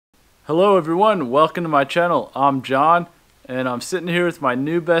Hello everyone, welcome to my channel. I'm John and I'm sitting here with my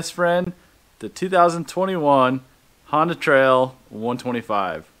new best friend, the 2021 Honda Trail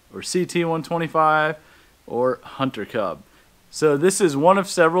 125 or CT-125 or Hunter Cub. So this is one of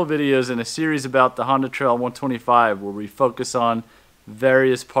several videos in a series about the Honda Trail 125 where we focus on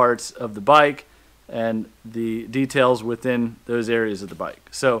various parts of the bike and the details within those areas of the bike.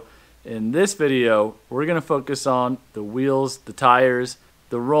 So in this video, we're going to focus on the wheels, the tires,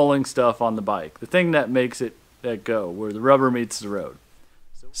 the rolling stuff on the bike, the thing that makes it go, where the rubber meets the road.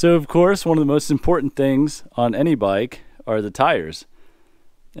 So of course, one of the most important things on any bike are the tires.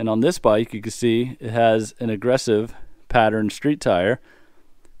 And on this bike, you can see it has an aggressive pattern street tire.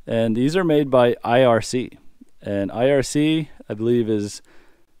 And these are made by IRC. And IRC, I believe, is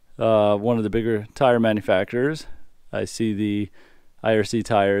one of the bigger tire manufacturers. I see the IRC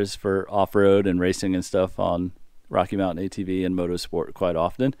tires for off-road and racing and stuff on Rocky Mountain ATV and motorsport quite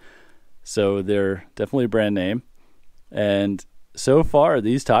often. So they're definitely a brand name. And so far,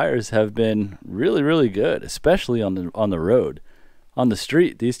 these tires have been really good, especially on the road. On the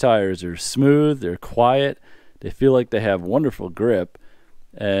street, these tires are smooth, they're quiet, they feel like they have wonderful grip.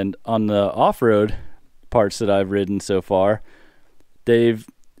 And on the off-road parts that I've ridden so far, they've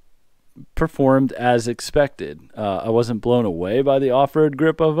performed as expected. I wasn't blown away by the off-road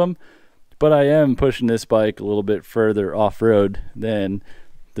grip of them, but I am pushing this bike a little bit further off-road than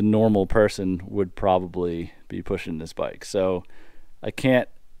the normal person would probably be pushing this bike. So I can't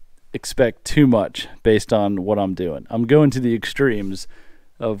expect too much based on what I'm doing. I'm going to the extremes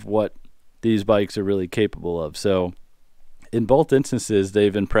of what these bikes are really capable of. So in both instances,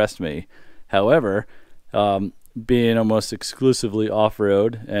 they've impressed me. However, being almost exclusively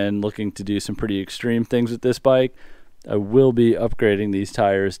off-road and looking to do some pretty extreme things with this bike, I will be upgrading these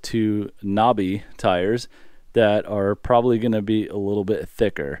tires to knobby tires that are probably going to be a little bit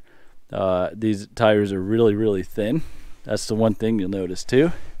thicker. These tires are really thin. That's the one thing you'll notice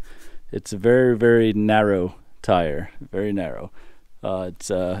too. It's a very narrow tire, very narrow.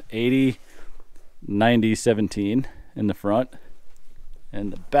 It's 80, 90, 17 in the front,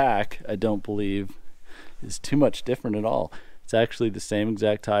 and the back I don't believe is too much different at all. It's actually the same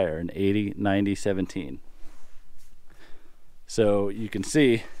exact tire, an 80, 90, 17. So you can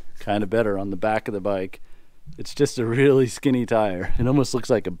see kind of better on the back of the bike. It's just a really skinny tire. It almost looks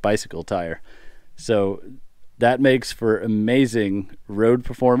like a bicycle tire. So that makes for amazing road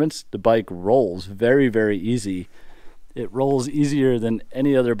performance. The bike rolls very easy. It rolls easier than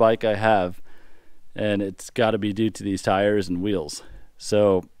any other bike I have, and it's got to be due to these tires and wheels.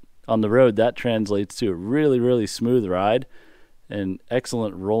 So on the road, that translates to a really smooth ride and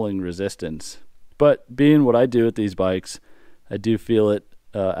excellent rolling resistance. But being what I do with these bikes, I do feel it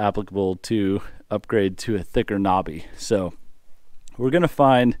applicable to upgrade to a thicker knobby. So we're going to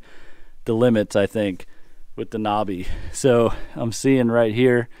find the limits, I think, with the knobby. So I'm seeing right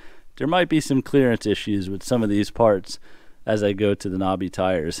here, there might be some clearance issues with some of these parts as I go to the knobby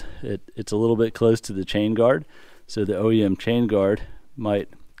tires. It's a little bit close to the chain guard, so the OEM chain guard might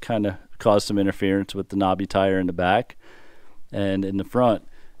kind of cause some interference with the knobby tire in the back. And in the front,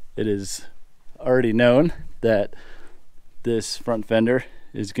 it is already known that this front fender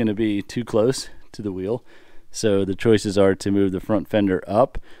is going to be too close to the wheel. So the choices are to move the front fender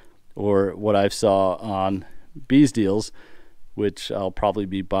up, or what I saw on B's Deals, which I'll probably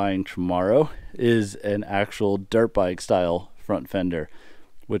be buying tomorrow, is an actual dirt bike style front fender,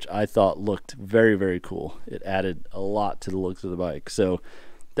 which I thought looked very cool. It added a lot to the looks of the bike. So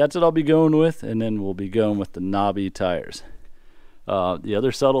that's what I'll be going with, and then we'll be going with the knobby tires. The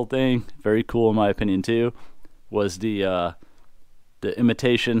other subtle thing, very cool in my opinion too, was the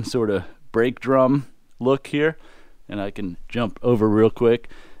imitation sort of brake drum look here. And I can jump over real quick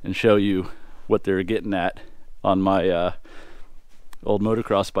and show you what they're getting at on my old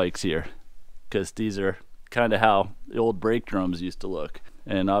motocross bikes here, because these are kind of how the old brake drums used to look.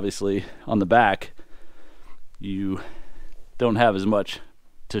 And obviously on the back, you don't have as much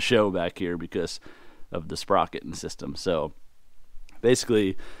to show back here because of the sprocket and system. So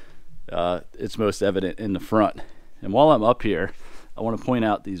basically it's most evident in the front. And while I'm up here, I want to point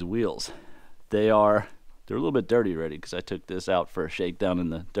out these wheels. They're a little bit dirty already because I took this out for a shakedown in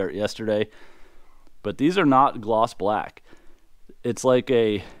the dirt yesterday, but these are not gloss black. It's like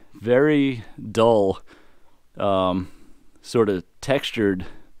a very dull sort of textured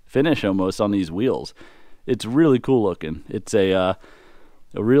finish almost on these wheels. It's really cool looking. It's a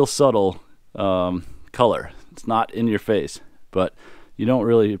real subtle color. It's not in your face, but you don't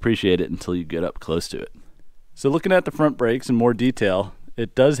really appreciate it until you get up close to it. So looking at the front brakes in more detail,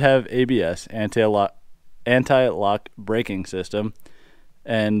 it does have ABS, anti-lock braking system,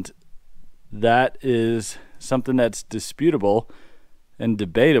 and that is something that's disputable and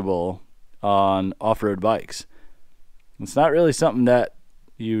debatable on off-road bikes. It's not really something that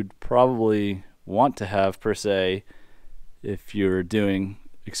you'd probably want to have per se if you're doing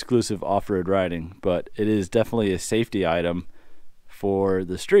exclusive off-road riding, but it is definitely a safety item for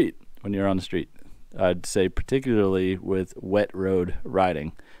the street when you're on the street. I'd say particularly with wet road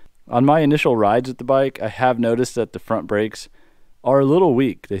riding. On my initial rides with the bike, I have noticed that the front brakes are a little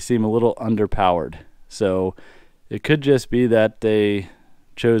weak. They seem a little underpowered. So it could just be that they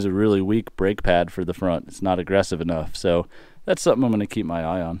chose a really weak brake pad for the front. It's not aggressive enough. So that's something I'm going to keep my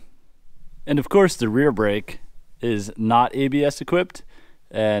eye on. And of course, the rear brake is not ABS equipped,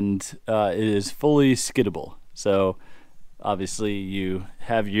 and it is fully skiddable. So obviously you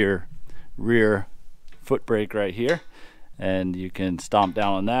have your rear foot brake right here, and you can stomp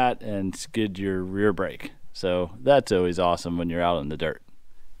down on that and skid your rear brake. So that's always awesome when you're out in the dirt.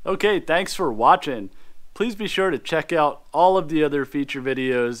 Okay, thanks for watching. Please be sure to check out all of the other feature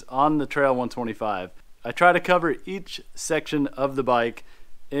videos on the Trail 125. I try to cover each section of the bike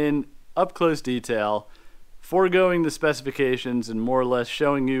in up close detail, foregoing the specifications and more or less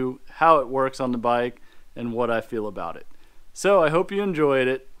showing you how it works on the bike and what I feel about it. So I hope you enjoyed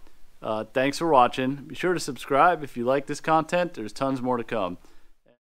it. Thanks for watching. Be sure to subscribe if you like this content. There's tons more to come.